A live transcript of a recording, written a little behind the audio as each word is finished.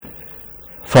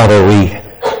Father, we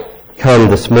come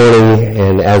this morning,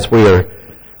 and as we are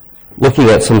looking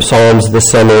at some Psalms this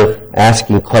summer,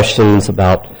 asking questions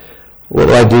about what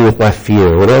do I do with my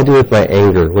fear? What do I do with my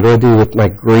anger? What do I do with my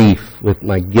grief, with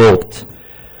my guilt?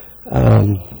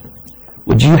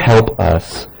 Would you help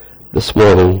us this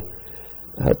morning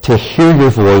to hear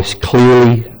your voice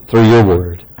clearly through your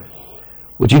word?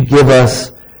 Would you give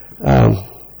us not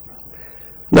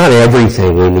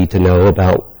everything we need to know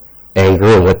about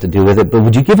anger and what to do with it, but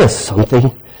would you give us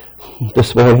something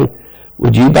this morning?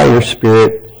 Would you, by your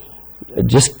Spirit,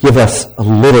 just give us a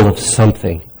little of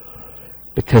something?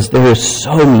 Because there is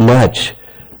so much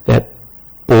that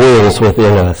boils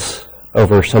within us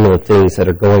over some of the things that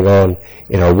are going on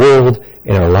in our world,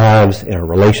 in our lives, in our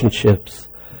relationships.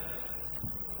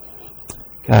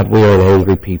 God, we are an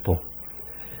angry people,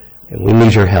 and we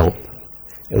need your help.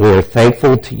 And we are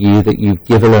thankful to you that you've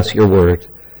given us your word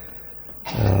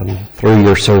through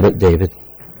your servant David.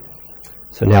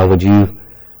 So now would you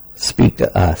speak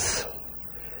to us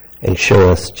and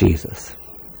show us Jesus.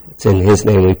 It's in his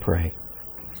name we pray.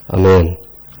 Amen.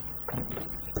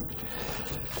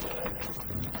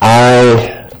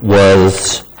 I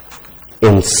was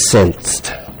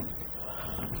incensed.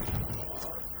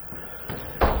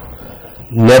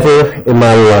 Never in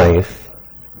my life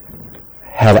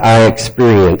had I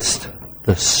experienced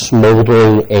the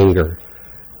smoldering anger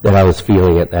that I was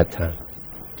feeling at that time.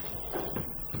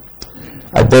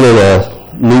 I've been in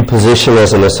a new position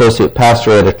as an associate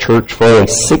pastor at a church for only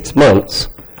 6 months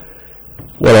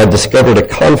when I discovered a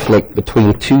conflict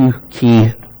between two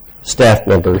key staff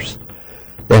members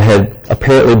that had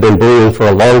apparently been brewing for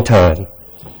a long time,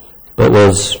 but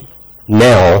was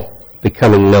now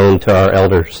becoming known to our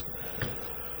elders.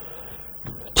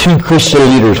 Two Christian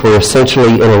leaders were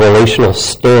essentially in a relational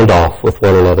standoff with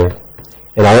one another,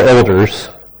 and our elders,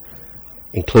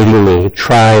 including me,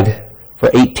 tried for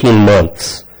 18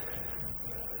 months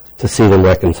to see them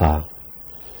reconcile.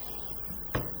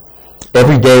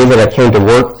 Every day that I came to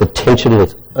work, the tension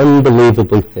was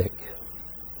unbelievably thick.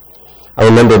 I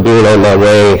remember being on my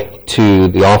way to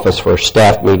the office for a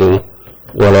staff meeting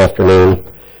one afternoon,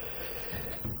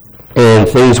 and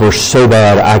things were so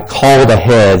bad, I called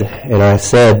ahead and I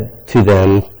said to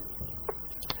them,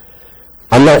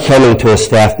 I'm not coming to a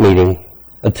staff meeting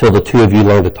until the two of you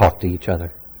learn to talk to each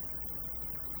other.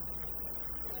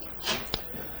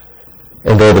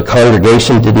 And though the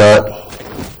congregation did not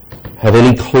have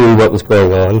any clue what was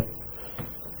going on,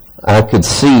 I could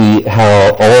see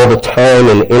how all the time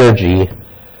and energy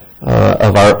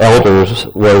of our elders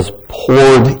was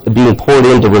being poured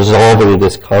into resolving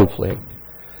this conflict.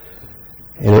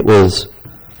 And it was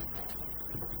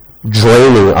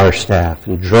draining our staff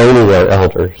and draining our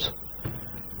elders.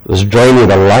 It was draining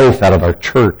the life out of our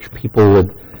church.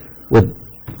 People would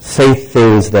say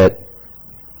things that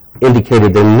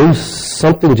indicated they knew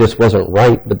something just wasn't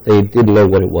right, but they didn't know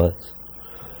what it was.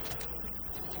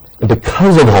 And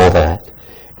because of all that,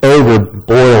 anger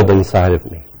boiled inside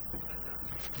of me.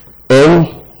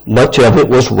 And much of it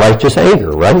was righteous anger,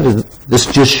 right? This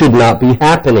just should not be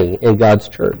happening in God's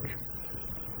church.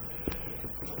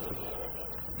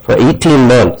 For 18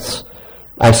 months,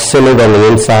 I simmered on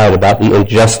the inside about the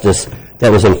injustice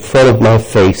that was in front of my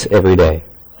face every day.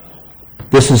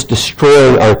 This is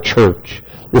destroying our church.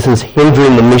 This is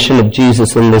hindering the mission of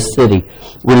Jesus in this city.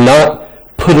 We're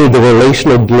not putting the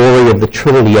relational glory of the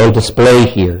Trinity on display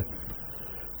here.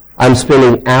 I'm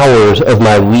spending hours of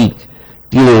my week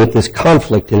dealing with this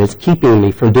conflict, and it's keeping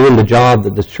me from doing the job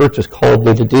that the church has called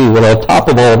me to do. And on top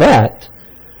of all that,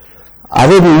 I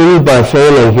didn't move my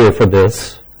family here for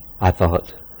this, I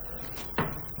thought.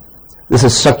 This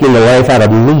is sucking the life out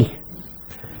of me.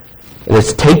 And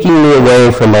it's taking me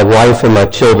away from my wife and my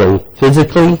children,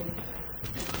 physically,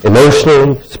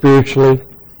 emotionally, spiritually.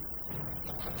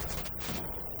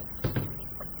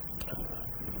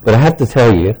 But I have to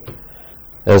tell you,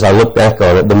 as I look back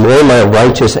on it, the more my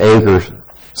righteous anger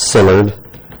simmered,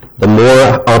 the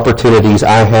more opportunities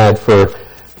I had for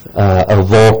a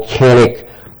volcanic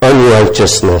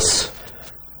unrighteous,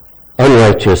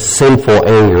 sinful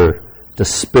anger to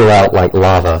spill out like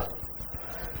lava.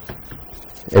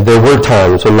 And there were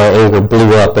times when my anger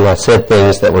blew up and I said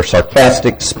things that were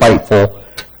sarcastic, spiteful,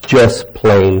 just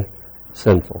plain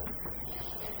sinful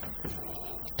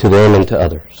to them and to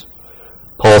others.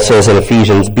 Paul says in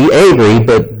Ephesians, be angry,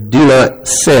 but do not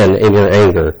sin in your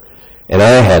anger. And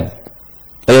I had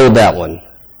failed that one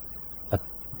 1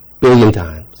 billion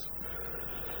times.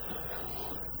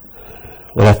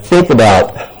 When I think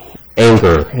about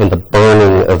anger and the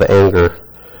burning of anger,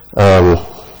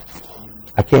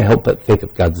 I can't help but think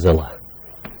of Godzilla.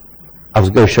 I was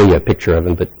going to show you a picture of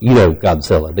him, but you know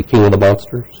Godzilla, the king of the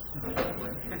monsters.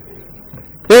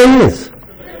 There he is.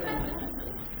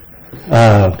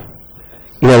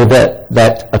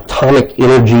 That atomic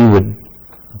energy would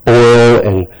boil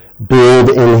and build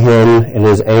in him and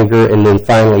his anger, and then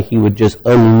finally he would just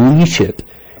unleash it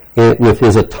with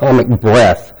his atomic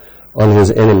breath on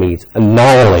his enemies,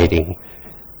 annihilating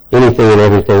anything and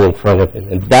everything in front of him.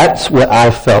 And that's what I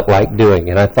felt like doing.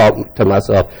 And I thought to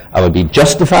myself, I would be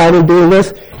justified in doing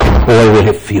this, and boy, would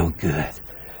it feel good.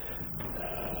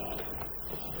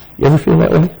 You ever feel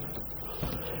that way?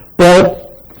 Well,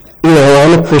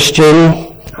 I'm a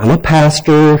Christian, I'm a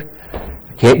pastor,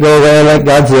 I can't go around like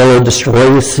Godzilla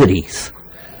destroying cities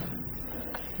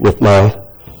with my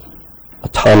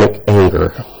atomic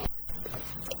anger.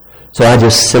 So I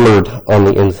just simmered on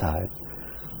the inside.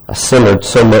 I simmered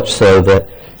so much so that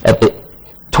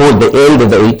toward the end of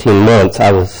the 18 months,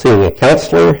 I was seeing a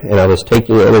counselor and I was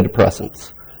taking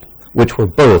antidepressants, which were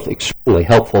both extremely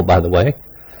helpful, by the way.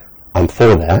 I'm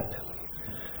for that.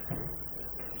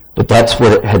 But that's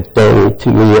what it had done to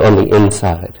me on the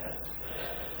inside.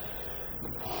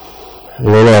 And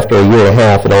then after a year and a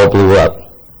half, it all blew up.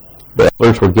 The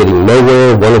elders were getting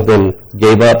nowhere. One of them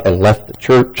gave up and left the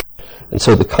church. And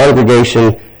so the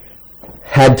congregation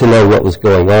had to know what was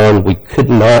going on. We could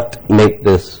not make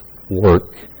this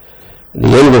work. And the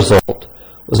end result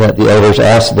was that the elders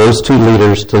asked those two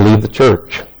leaders to leave the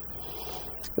church.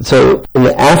 And so in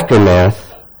the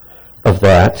aftermath of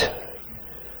that,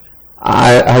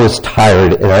 I was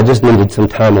tired and I just needed some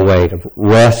time away to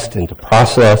rest and to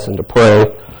process and to pray.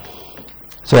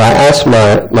 So I asked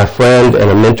my friend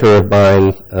and a mentor of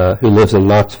mine who lives in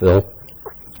Knoxville,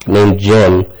 named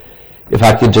Jim, if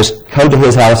I could just come to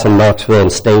his house in Knoxville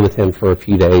and stay with him for a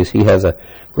few days. He has a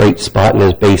great spot in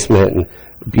his basement and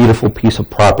a beautiful piece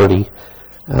of property.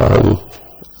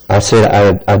 I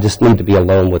said I just need to be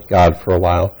alone with God for a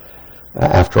while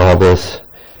after all this.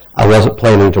 I wasn't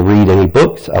planning to read any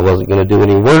books. I wasn't going to do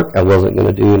any work. I wasn't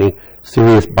going to do any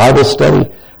serious Bible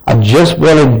study. I just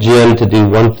wanted Jim to do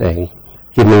one thing,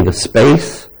 give me the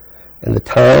space and the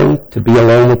time to be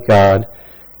alone with God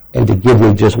and to give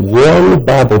me just one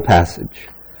Bible passage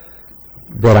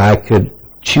that I could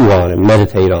chew on and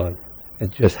meditate on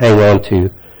and just hang on to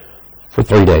for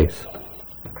 3 days.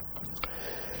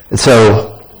 And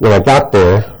so when I got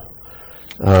there,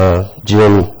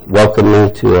 Jim welcomed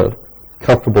me to a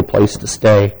comfortable place to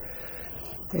stay,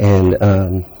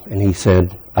 and he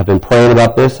said, I've been praying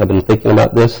about this, I've been thinking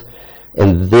about this,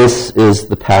 and this is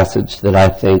the passage that I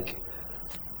think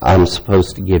I'm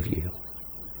supposed to give you.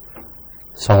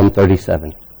 Psalm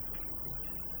 37.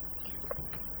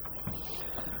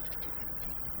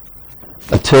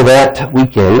 Until that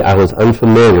weekend, I was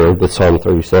unfamiliar with Psalm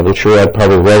 37. Sure, I'd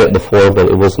probably read it before, but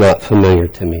it was not familiar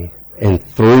to me. And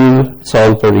through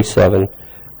Psalm 37,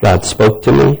 God spoke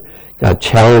to me, God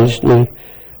challenged me,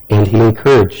 and He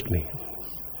encouraged me.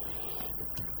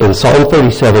 In Psalm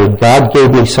 37, God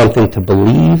gave me something to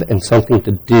believe and something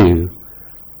to do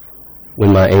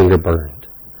when my anger burned.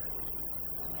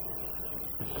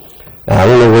 Now, I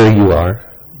don't know where you are,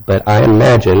 but I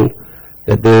imagine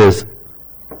that there is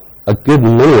a good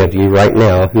many of you right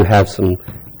now who have some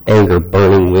anger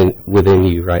burning within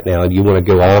you right now, and you want to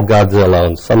go all Godzilla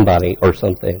on somebody or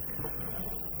something.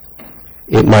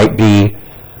 It might be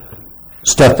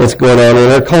stuff that's going on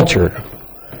in our culture,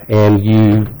 and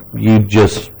you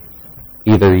just,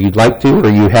 either you'd like to or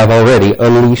you have already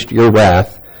unleashed your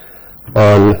wrath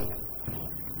on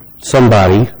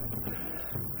somebody.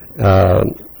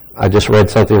 I just read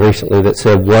something recently that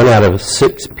said 1 out of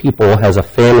 6 people has a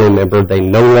family member they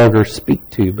no longer speak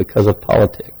to because of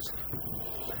politics.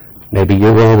 Maybe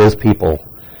you're one of those people,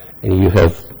 and you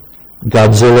have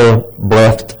Godzilla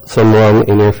breathed someone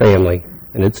in your family,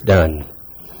 and it's done.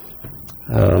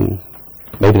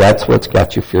 Maybe that's what's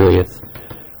got you furious.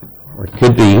 Or it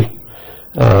could be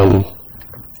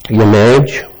your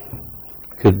marriage,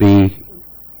 could be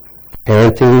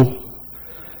parenting,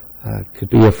 could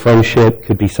be a friendship,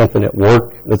 could be something at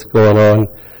work that's going on.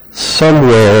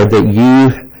 Somewhere that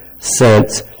you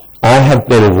sense, I have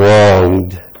been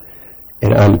wronged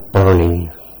and I'm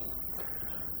burning.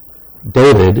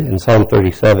 David, in Psalm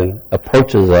 37,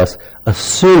 approaches us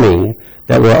assuming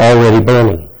that we're already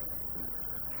burning.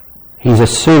 He's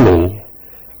assuming,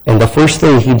 and the first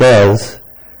thing he does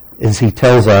is he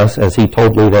tells us, as he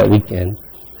told me that weekend,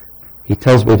 he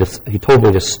told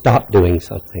me to stop doing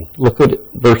something. Look what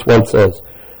verse 1 says.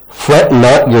 Fret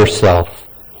not yourself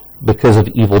because of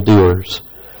evildoers.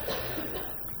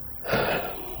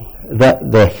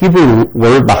 The Hebrew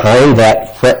word behind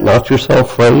that fret not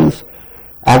yourself phrase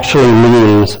actually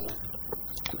means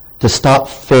to stop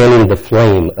fanning the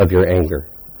flame of your anger.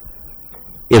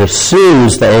 It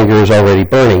assumes the anger is already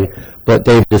burning, but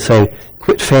David is saying,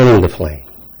 quit fanning the flame.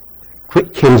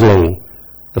 Quit kindling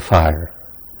the fire.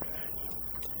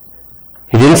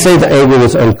 He didn't say the anger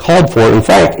was uncalled for. In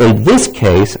fact, in this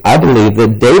case, I believe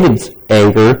that David's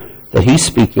anger that he's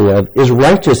speaking of is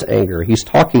righteous anger. He's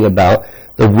talking about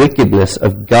the wickedness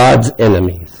of God's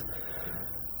enemies.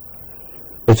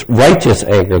 It's righteous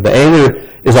anger. The anger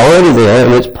is already there,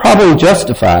 and it's probably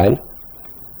justified.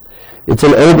 It's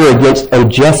an anger against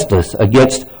injustice,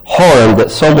 against harm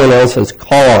that someone else has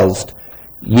caused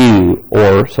you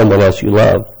or someone else you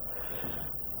love.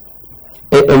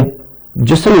 And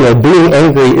just so you know, being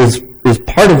angry is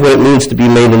part of what it means to be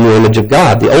made in the image of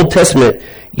God. The Old Testament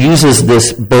uses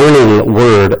this burning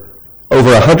word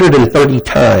over 130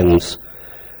 times,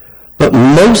 but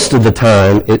most of the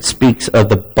time it speaks of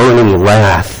the burning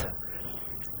wrath.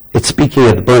 It's speaking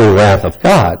of the burning wrath of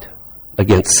God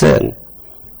against sin.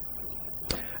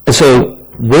 And so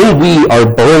when we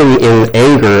are burning in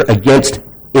anger against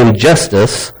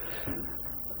injustice,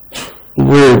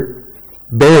 we're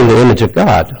bearing the image of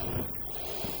God.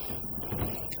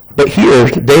 But here,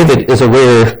 David is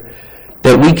aware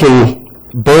that we can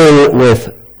burn with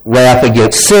wrath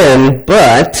against sin,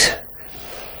 but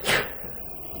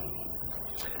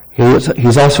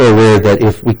he's also aware that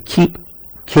if we keep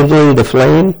kindling the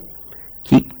flame,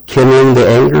 keep kindling the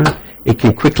anger, it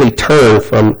can quickly turn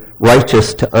from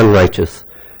righteous to unrighteous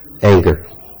anger.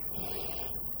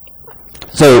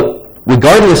 So,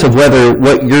 regardless of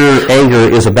what your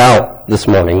anger is about this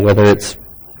morning, whether it's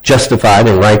justified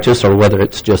and righteous or whether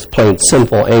it's just plain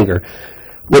sinful anger,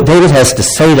 what David has to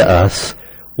say to us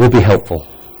will be helpful.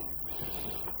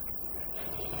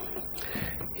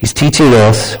 He's teaching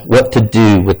us what to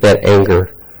do with that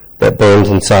anger that burns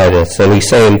inside us. And he's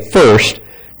saying, first,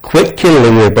 quit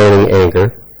kindling your burning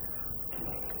anger.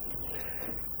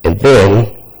 And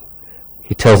then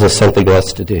he tells us something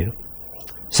else to do.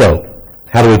 So,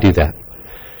 how do we do that?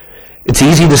 It's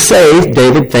easy to say,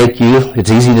 David, thank you.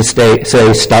 It's easy to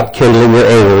say, stop kindling your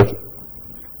anger.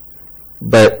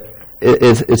 But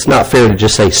it's not fair to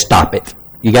just say, stop it.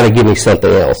 You got to give me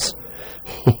something else.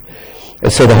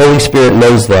 And so the Holy Spirit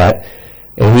knows that,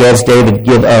 and he has David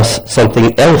give us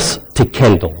something else to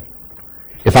kindle.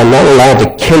 If I'm not allowed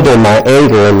to kindle my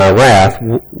anger and my wrath,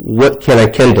 what can I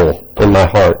kindle in my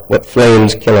heart? What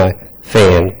flames can I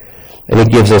fan? And he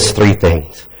gives us three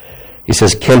things. He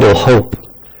says, kindle hope,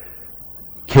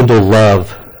 kindle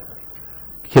love,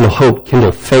 kindle hope,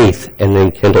 kindle faith, and then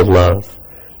kindle love.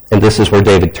 And this is where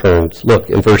David turns. Look,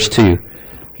 in verse 2,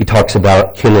 he talks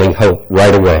about kindling hope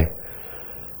right away.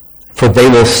 For they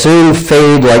will soon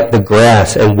fade like the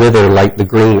grass and wither like the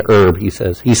green herb, he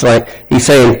says. He's saying,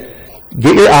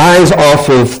 get your eyes off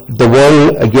of the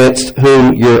one against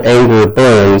whom your anger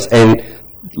burns and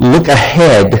look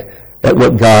ahead at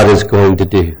what God is going to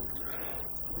do.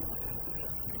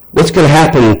 What's going to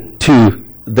happen to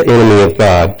the enemy of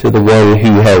God, to the one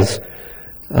who has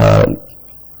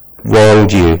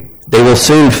wronged you? They will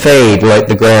soon fade like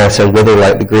the grass and wither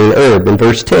like the green herb. In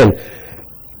verse 10,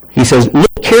 he says, look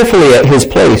carefully at his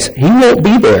place. He won't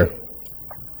be there.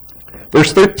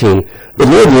 Verse 13, the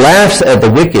Lord laughs at the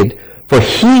wicked, for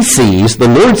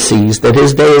the Lord sees that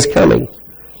his day is coming.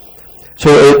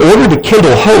 So in order to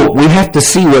kindle hope, we have to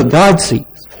see what God sees.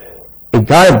 And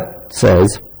God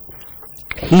says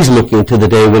he's looking to the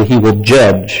day when he will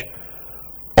judge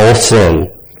all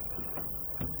sin,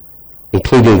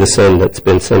 including the sin that's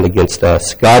been sinned against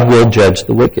us. God will judge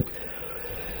the wicked.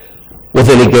 Well,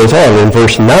 then he goes on. In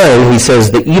verse 9, he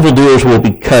says, the evildoers will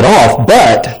be cut off,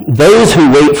 but those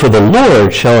who wait for the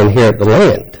Lord shall inherit the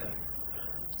land.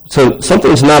 So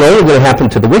something's not only going to happen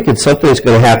to the wicked, something's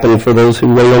going to happen for those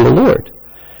who wait on the Lord.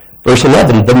 Verse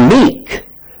 11, the meek,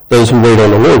 those who wait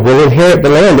on the Lord, will inherit the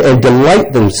land and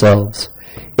delight themselves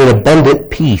in abundant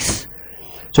peace.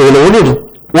 So in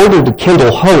order to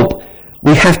kindle hope,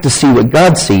 we have to see what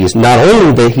God sees, not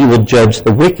only that he will judge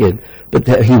the wicked, but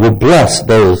that he will bless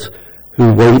those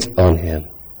who wait on him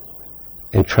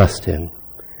and trust him,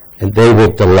 and they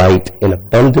will delight in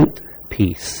abundant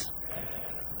peace.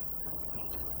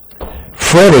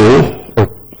 Fretting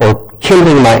or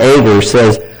kindling my anger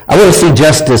says, I want to see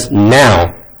justice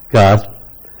now, God.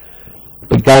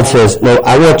 But God says, no,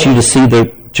 I want you to see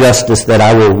the justice that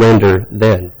I will render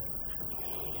then.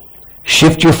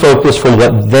 Shift your focus from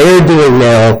what they're doing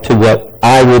now to what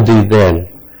I will do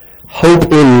then.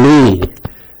 Hope in me,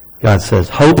 God says.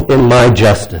 Hope in my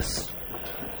justice.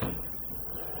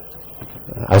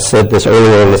 I said this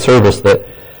earlier in the service that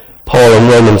Paul in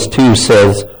Romans 2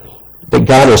 says that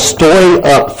God is storing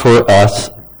up for us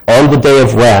on the day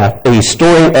of wrath, or he's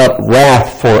storing up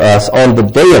wrath for us on the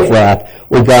day of wrath,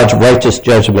 when God's righteous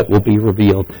judgment will be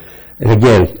revealed. And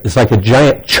again, it's like a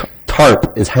giant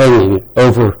tarp is hanging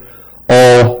over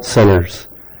all sinners.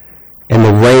 And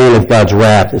the rain of God's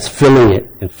wrath is filling it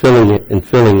and filling it and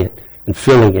filling it and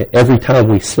filling it. Every time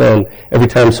we sin, every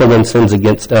time someone sins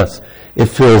against us, it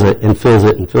fills it and fills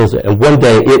it and fills it. And one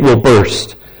day it will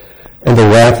burst, and the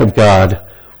wrath of God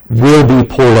will be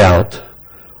poured out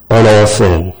on all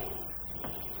sin.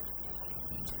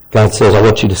 God says, I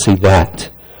want you to see that.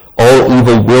 All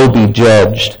evil will be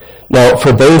judged. Now,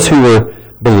 for those who are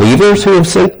believers who have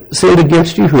sinned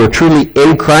against you, who are truly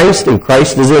in Christ, and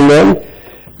Christ is in them,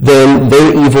 then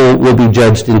their evil will be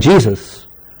judged in Jesus.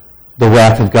 The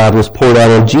wrath of God was poured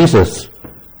out on Jesus.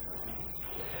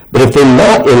 But if they're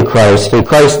not in Christ, and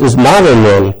Christ is not in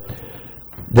them,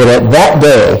 then at that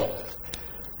day,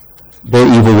 their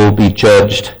evil will be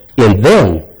judged in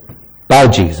them by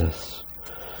Jesus.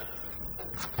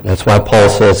 That's why Paul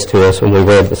says to us when we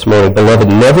read this morning, Beloved,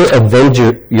 never avenge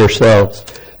yourselves,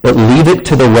 but leave it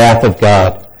to the wrath of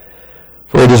God.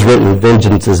 For it is written,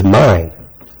 Vengeance is mine,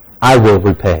 I will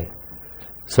repay,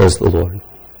 says the Lord.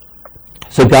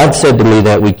 So God said to me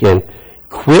that weekend,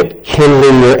 quit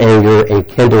kindling your anger and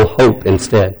kindle hope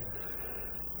instead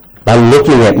by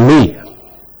looking at me,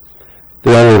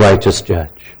 the only righteous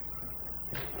judge.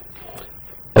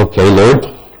 Okay,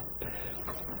 Lord,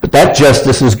 but that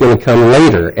justice is going to come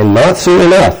later, and not soon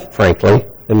enough, frankly,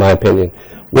 in my opinion.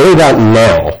 What about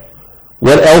now?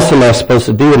 What else am I supposed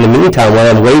to do in the meantime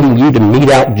while I'm waiting you to mete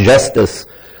out justice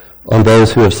on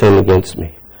those who have sinned against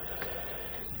me?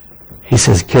 He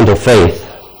says, kindle faith.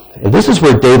 And this is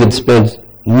where David spends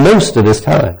most of his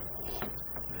time.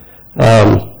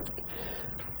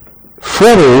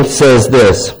 Fretting says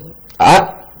this,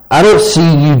 I don't see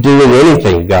you doing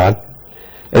anything, God,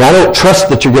 and I don't trust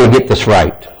that you're going to get this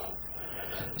right.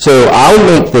 So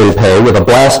I'll make them pay with a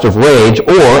blast of rage,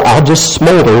 or I'll just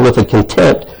smolder with a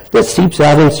contempt that seeps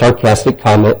out in sarcastic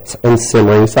comments and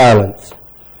simmering silence.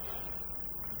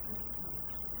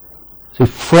 So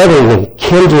fretting and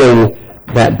kindling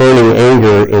that burning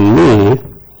anger in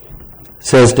me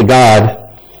says to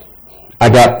God, I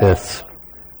got this,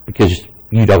 because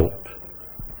you don't.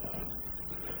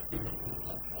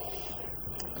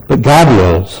 But God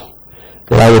knows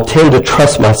that I will tend to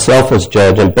trust myself as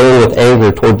judge and burn with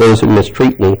anger toward those who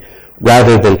mistreat me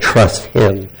rather than trust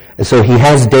him. And so he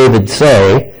has David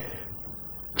say,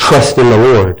 trust in the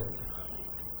Lord.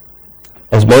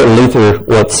 As Martin Luther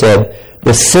once said,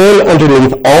 the sin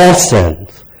underneath all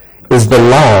sins is the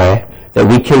lie that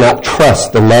we cannot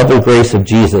trust the love and grace of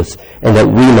Jesus and that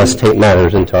we must take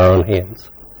matters into our own hands.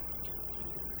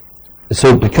 And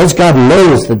so because God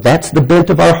knows that that's the bent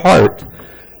of our heart,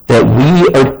 that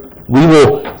we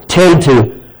will tend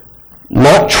to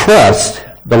not trust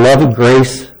the love and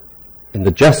grace and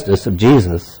the justice of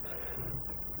Jesus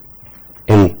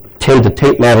and tend to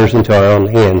take matters into our own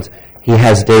hands, he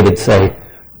has David say,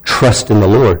 trust in the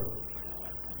Lord.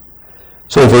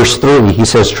 So in verse 3, he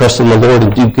says, trust in the Lord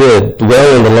and do good,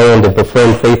 dwell in the land and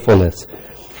befriend faithfulness.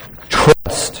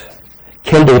 Trust,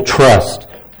 kindle trust,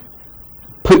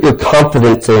 put your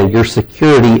confidence in, your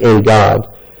security in God.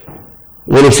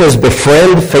 When he says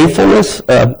befriend faithfulness,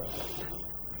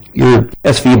 your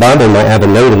SV Bible might have a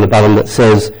note in the bottom that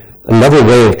says another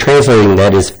way of translating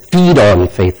that is feed on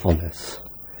faithfulness.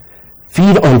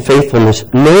 Feed on faithfulness.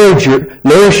 Nourish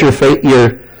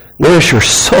your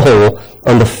soul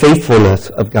on the faithfulness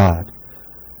of God.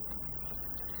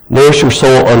 Nourish your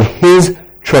soul on his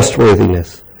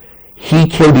trustworthiness. He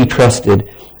can be trusted.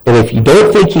 And if you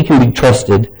don't think he can be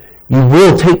trusted, you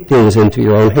will take things into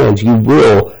your own hands. You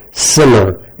will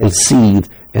simmer and seethe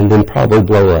and then probably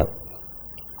blow up.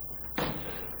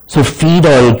 So feed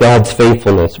on God's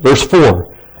faithfulness. Verse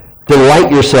 4,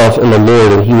 delight yourself in the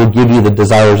Lord and he will give you the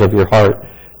desires of your heart.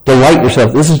 Delight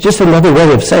yourself. This is just another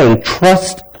way of saying,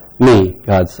 trust me,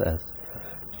 God says.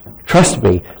 Trust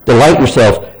me. Delight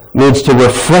yourself means to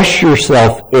refresh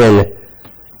yourself in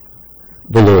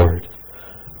the Lord.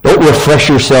 Don't refresh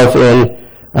yourself in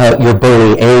your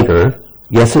burning anger.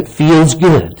 Yes, it feels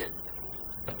good.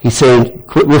 He's saying,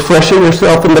 quit refreshing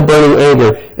yourself in the burning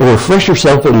anger and refresh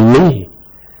yourself in me.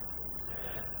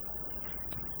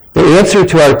 The answer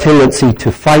to our tendency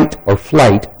to fight or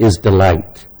flight is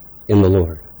delight in the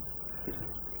Lord.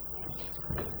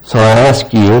 So I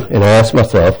ask you, and I ask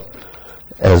myself,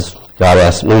 as God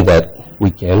asked me that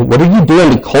weekend, what are you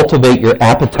doing to cultivate your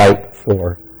appetite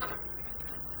for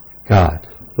God?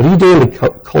 What are you doing to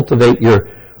cultivate your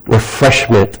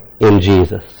refreshment in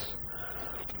Jesus?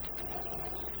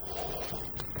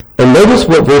 And notice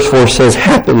what verse 4 says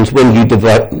happens when you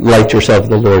delight yourself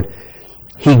in the Lord.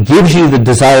 He gives you the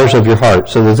desires of your heart.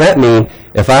 So does that mean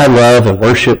if I love and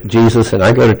worship Jesus and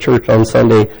I go to church on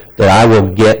Sunday that I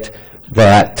will get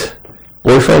that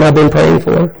boyfriend I've been praying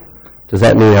for? Does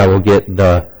that mean I will get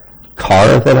the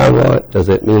car that I want? Does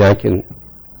it mean I can?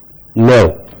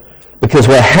 No. Because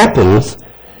what happens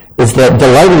is that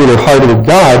delighting in your heart in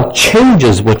God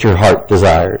changes what your heart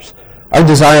desires. Our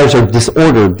desires are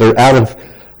disordered. They're out of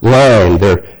line.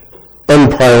 They're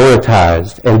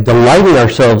unprioritized. And delighting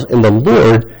ourselves in the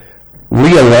Lord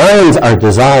realigns our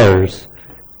desires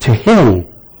to Him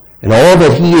and all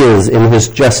that He is in His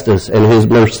justice and His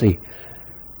mercy.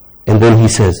 And then He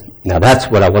says, now that's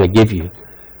what I want to give you,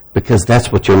 because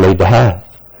that's what you're made to have.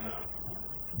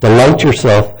 Delight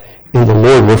yourself in the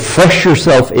Lord. Refresh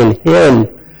yourself in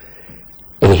Him,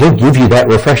 and He'll give you that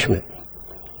refreshment.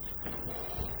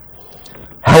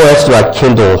 How else do I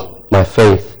kindle my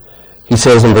faith? He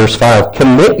says in verse 5,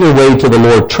 commit your way to the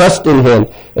Lord, trust in Him,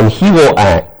 and He will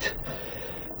act.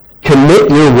 Commit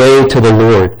your way to the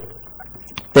Lord.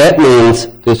 That means,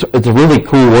 it's a really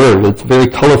cool word, it's very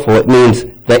colorful. It means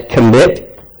that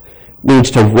commit means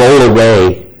to roll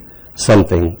away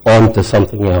something onto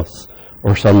something else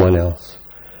or someone else.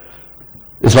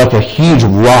 It's like a huge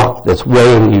rock that's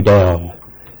weighing you down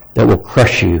that will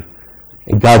crush you.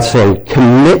 And God's saying,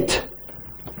 commit,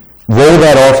 roll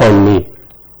that off on me.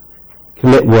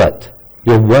 Commit what?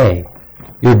 Your way,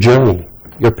 your journey,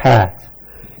 your path.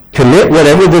 Commit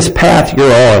whatever this path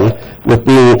you're on with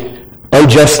being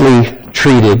unjustly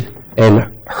treated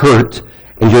and hurt,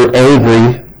 and you're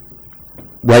angry,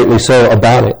 rightly so,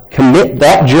 about it. Commit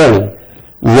that journey.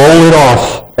 Roll it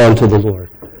off onto the Lord.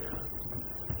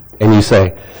 And you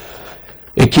say,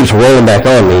 it keeps rolling back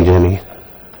on me, Jimmy.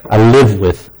 I live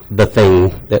with the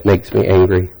thing that makes me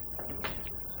angry.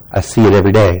 I see it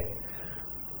every day.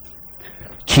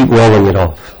 Keep rolling it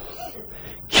off.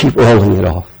 Keep rolling it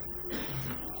off.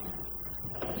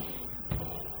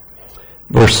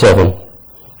 Verse 7,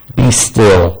 be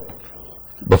still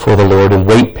before the Lord and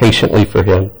wait patiently for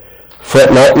Him.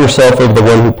 Fret not yourself over the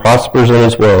one who prospers in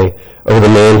his way, over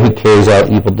the man who carries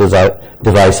out evil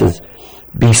devices.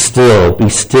 Be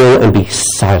still, and be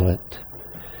silent.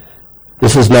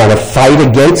 This is not a fight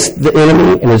against the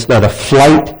enemy, and it's not a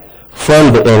flight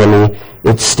from the enemy.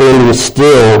 It's standing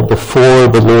still before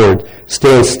the Lord.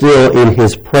 Stand still in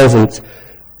His presence.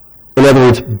 In other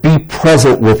words, be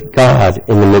present with God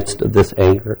in the midst of this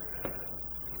anger.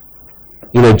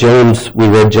 You know, James, we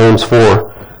read James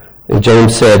 4, and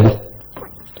James said,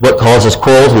 what causes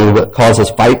quarrels and what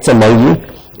causes fights among you?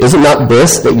 Is it not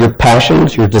this, that your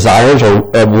passions, your desires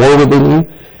are at war within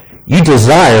you? You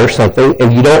desire something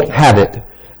and you don't have it.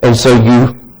 And so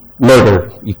you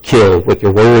murder, you kill with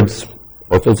your words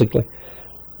or physically.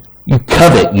 You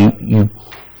covet, you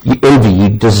envy, you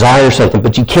desire something,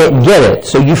 but you can't get it.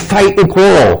 So you fight and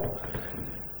quarrel.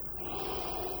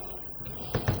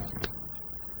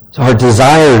 So our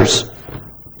desires,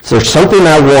 so there's something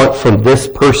I want from this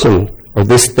person or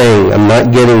this thing. I'm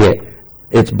not getting it.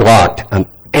 It's blocked. I'm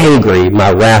angry.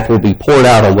 My wrath will be poured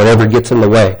out on whatever gets in the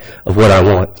way of what I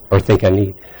want or think I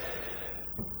need.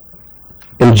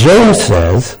 And James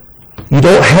says, you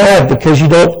don't have because you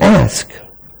don't ask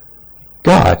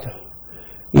God.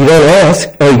 You don't ask,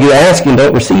 or you ask and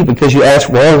don't receive because you ask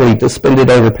wrongly to spend it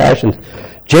over passions.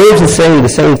 James is saying the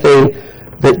same thing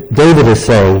that David is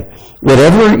saying.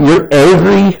 Whatever you're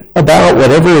angry about,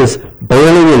 whatever is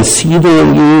burning and seething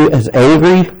in you as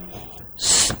angry,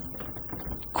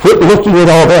 quit looking at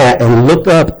all that and look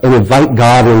up and invite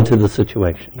God into the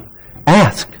situation.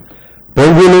 Ask.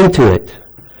 Bring Him into it.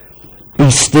 Be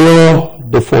still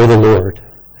before the Lord.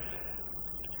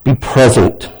 Be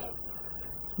present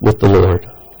with the Lord.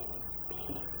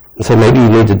 And so maybe you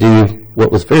need to do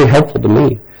what was very helpful to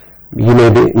me. You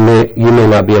may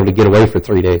not be able to get away for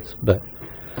 3 days, but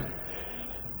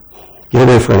get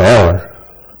away for an hour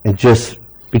and just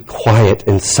be quiet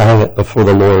and silent before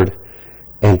the Lord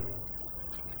and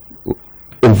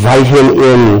invite Him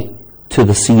in to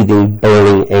the seething,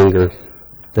 burning anger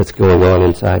that's going on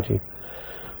inside you.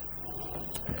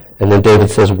 And then David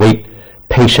says, wait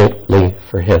patiently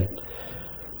for Him.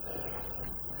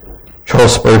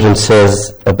 Charles Spurgeon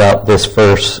says about this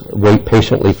verse, wait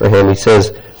patiently for Him. He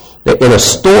says that in a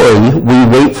story, we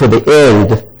wait for the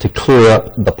end to clear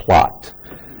up the plot.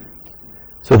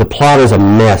 So the plot is a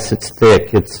mess. It's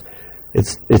thick.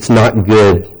 It's not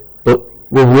good. But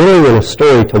we're really in a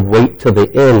story to wait till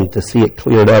the end to see it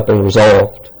cleared up and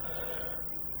resolved.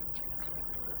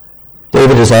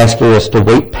 David is asking us to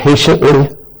wait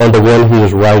patiently on the one who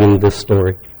is writing this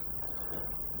story.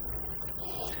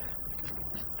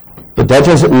 But that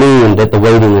doesn't mean that the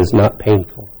waiting is not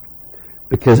painful.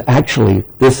 Because actually,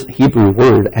 this Hebrew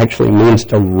word actually means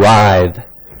to writhe.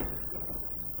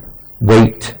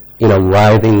 Wait in a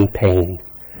writhing pain.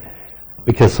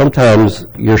 Because sometimes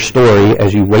your story,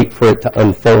 as you wait for it to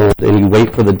unfold and you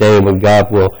wait for the day when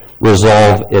God will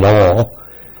resolve it all,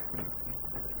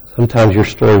 sometimes your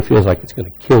story feels like it's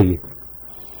going to kill you.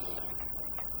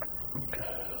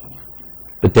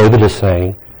 But David is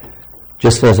saying,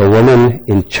 just as a woman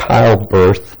in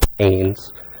childbirth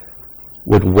pains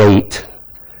would wait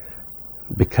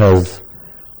because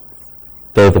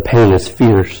though the pain is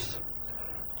fierce,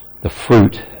 the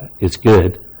fruit is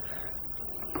good.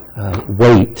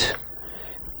 Wait.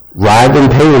 Writhe in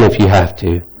pain if you have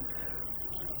to,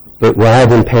 but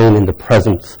writhe in pain in the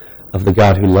presence of the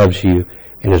God who loves you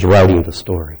and is writing the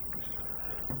story.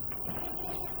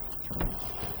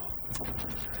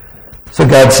 So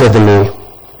God said to me,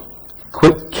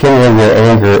 quit kindling your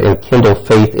anger and kindle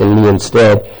faith in me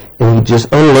instead. And he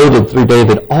just unloaded through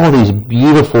David all these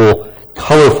beautiful,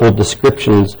 colorful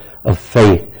descriptions of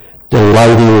faith.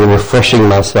 Delighting and refreshing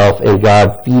myself in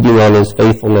God, feeding on his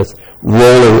faithfulness,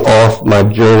 rolling off my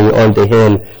journey onto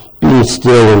him, being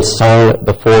still and silent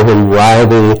before him,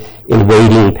 writhing in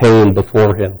waiting pain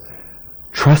before him.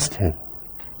 Trust him.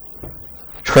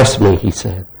 Trust me, he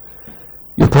said.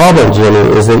 Your problem,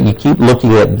 Jimmy, is that you keep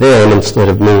looking at them instead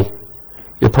of me.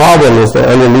 Your problem is that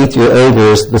underneath your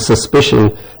anger is the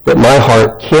suspicion that my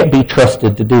heart can't be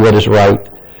trusted to do what is right,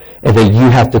 and that you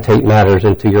have to take matters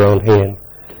into your own hand.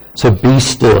 So be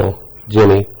still,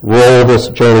 Jimmy. Roll this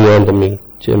journey onto me,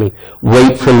 Jimmy.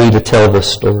 Wait for me to tell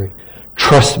this story.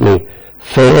 Trust me.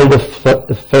 Fan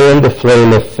the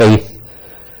flame of faith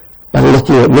by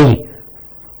looking at me.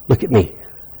 Look at me.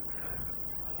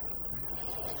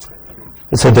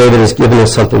 And so David has given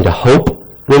us something to hope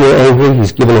when we're angry.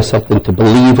 He's given us something to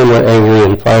believe when we're angry.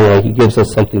 And finally, he gives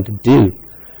us something to do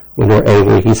when we're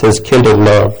angry. He says, kindle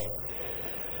love.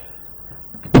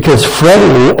 Because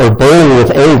fretting or burning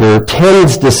with anger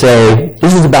tends to say,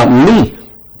 this is about me.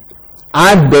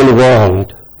 I've been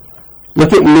wronged.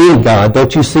 Look at me, God.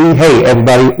 Don't you see? Hey,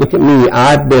 everybody, look at me.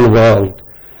 I've been wronged.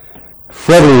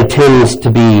 Fretting tends to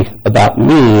be about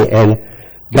me, and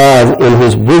God, in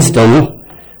his wisdom,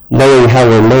 knowing how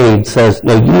we're made, says,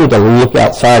 no, you need to look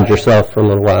outside yourself for a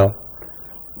little while.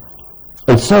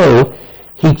 And so,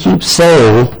 he keeps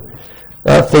saying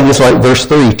things like verse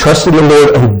 3, trust in the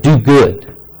Lord and do good.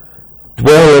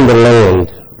 Dwell in the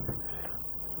land.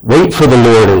 Wait for the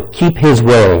Lord and keep his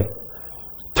way.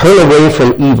 Turn away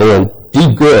from evil and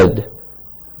do good,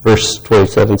 verse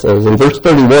 27 says. And verse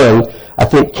 31, I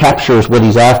think, captures what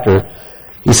he's after.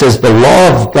 He says, the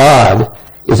law of God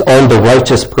is on the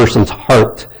righteous person's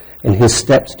heart, and his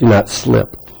steps do not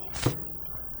slip.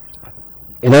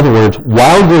 In other words,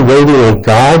 while you're waiting on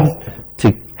God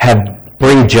to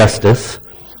bring justice,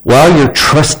 while you're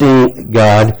trusting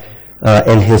God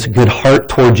and his good heart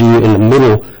towards you in the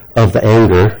middle of the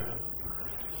anger,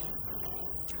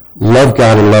 love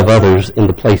God and love others in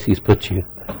the place he's put you.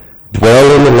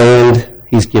 Dwell in the land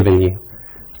he's given you.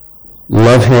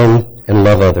 Love him and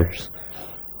love others.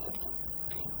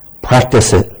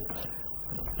 Practice it.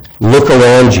 Look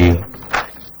around you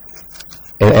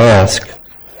and ask,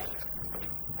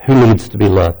 who needs to be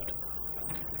loved?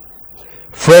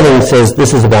 Fretting says,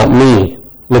 this is about me.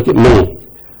 Look at me.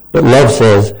 But love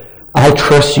says, I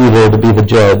trust you, Lord, to be the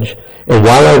judge. And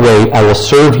while I wait, I will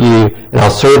serve you and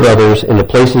I'll serve others in the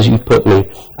places you've put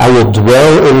me. I will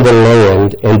dwell in the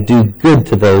land and do good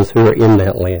to those who are in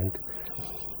that land.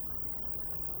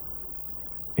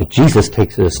 And Jesus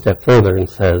takes it a step further and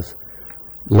says,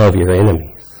 love your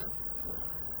enemies.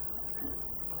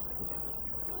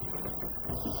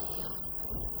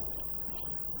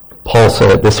 Paul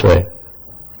said it this way,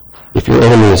 if your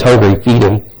enemy is hungry, feed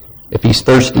him. If he's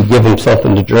thirsty, give him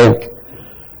something to drink.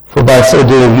 For by so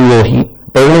doing, you will heap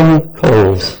burning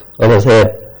coals on his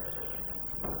head.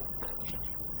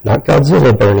 Not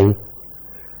Godzilla burning,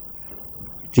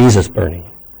 Jesus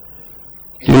burning.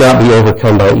 Do not be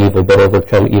overcome by evil, but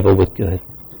overcome evil with good.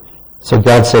 So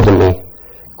God said to me,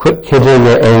 quit kindling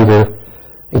your anger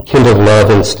and kindle love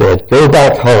instead. Go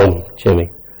back home, Jimmy,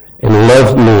 and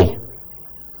love me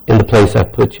in the place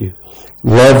I've put you.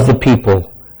 Love the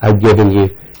people I've given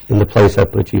you in the place I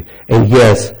put you. And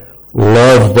yes,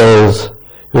 love those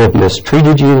who have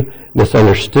mistreated you,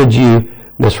 misunderstood you,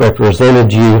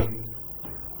 misrepresented you.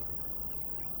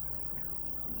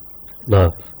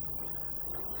 Love.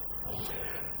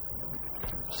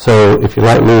 So if you're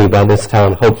like me by this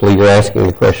time, hopefully you're asking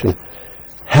the question,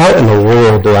 how in the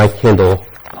world do I kindle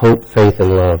hope, faith,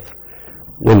 and love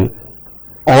when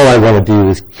all I want to do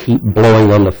is keep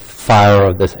blowing on the fire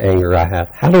of this anger I have.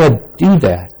 How do I do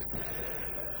that?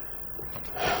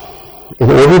 In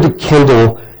order to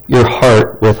kindle your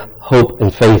heart with hope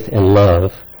and faith and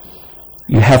love,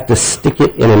 you have to stick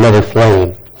it in another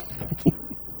flame.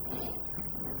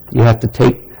 You have to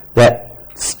take that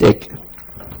stick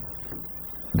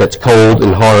that's cold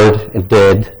and hard and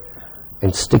dead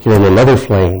and stick it in another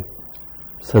flame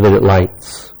so that it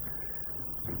lights.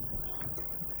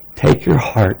 Take your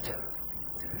heart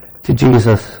to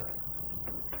Jesus,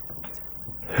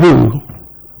 who,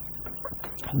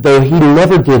 though he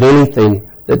never did anything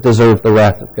that deserved the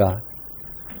wrath of God,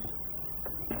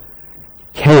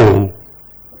 came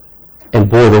and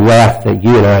bore the wrath that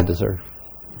you and I deserve.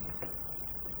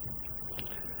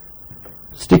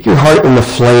 Stick your heart in the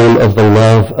flame of the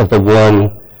love of the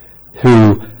one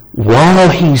who, while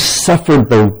he suffered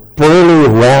the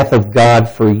burning wrath of God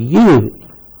for you,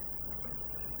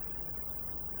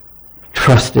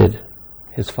 trusted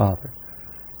his Father,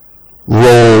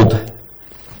 rolled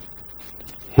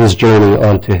his journey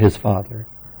onto his Father,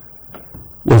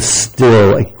 was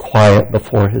still and quiet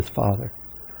before his Father,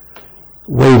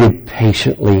 waited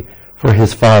patiently for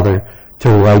his Father to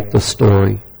write the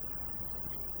story.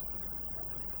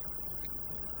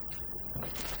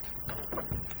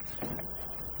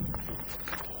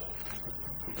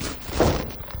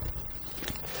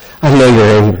 I know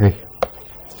you're angry,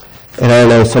 and I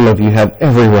know some of you have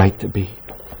every right to be.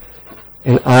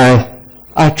 And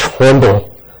I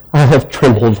tremble. I have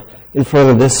trembled in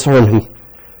front of this sermon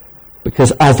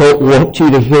because I don't want you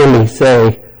to hear me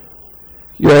say,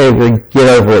 you're angry, get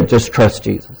over it, just trust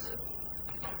Jesus.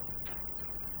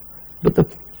 But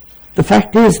the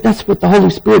fact is, that's what the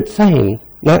Holy Spirit's saying.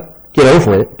 Not get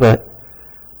over it, but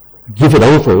give it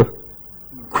over.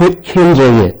 Quit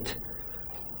kindling it.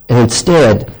 And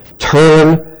instead,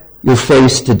 turn your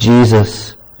face to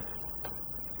Jesus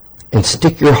and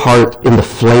stick your heart in the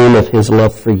flame of his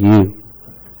love for you,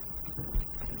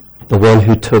 the one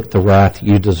who took the wrath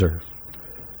you deserve.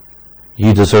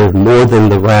 You deserve more than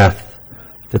the wrath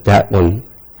that one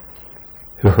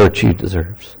who hurt you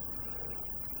deserves.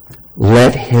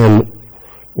 Let him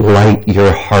light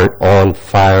your heart on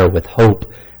fire with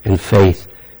hope and faith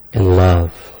and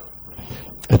love.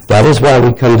 And that is why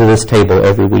we come to this table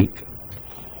every week.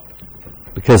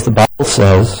 Because the Bible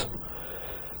says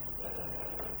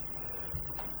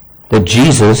that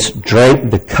Jesus drank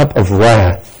the cup of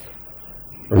wrath.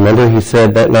 Remember he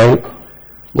said that night,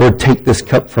 Lord, take this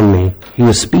cup from me. He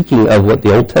was speaking of what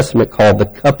the Old Testament called the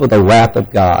cup of the wrath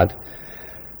of God.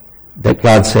 That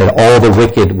God said all the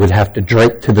wicked would have to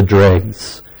drink to the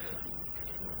dregs.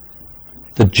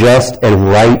 The just and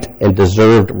right and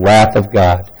deserved wrath of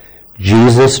God.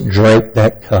 Jesus drank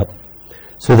that cup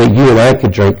so that you and I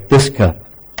could drink this cup.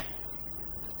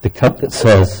 The cup that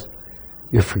says,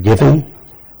 you're forgiven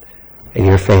and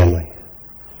you're family.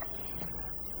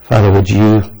 Father, would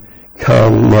you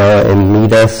come now and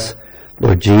meet us?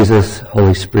 Lord Jesus,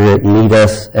 Holy Spirit, meet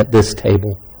us at this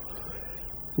table.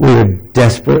 We are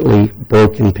desperately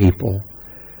broken people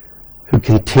who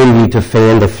continue to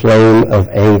fan the flame of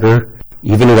anger,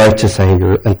 even righteous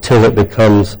anger, until it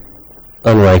becomes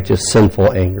unrighteous,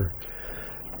 sinful anger.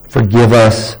 Forgive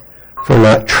us for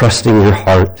not trusting your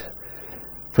heart.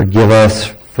 Forgive us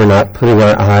for not putting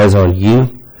our eyes on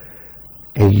you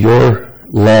and your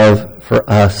love for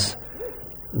us,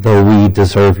 though we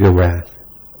deserve your wrath.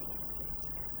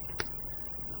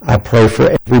 I pray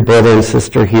for every brother and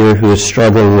sister here who is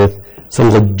struggling with some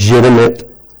legitimate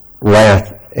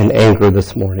wrath and anger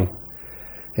this morning.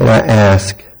 And I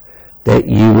ask that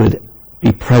you would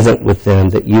be present with them,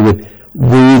 that you would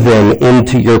woo them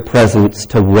into your presence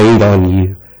to wait on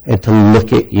you and to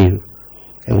look at you.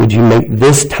 And would you make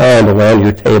this time around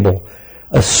your table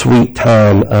a sweet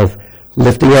time of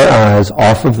lifting our eyes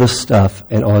off of this stuff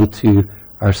and onto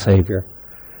our Savior.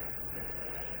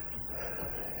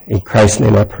 In Christ's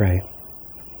name I pray.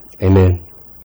 Amen.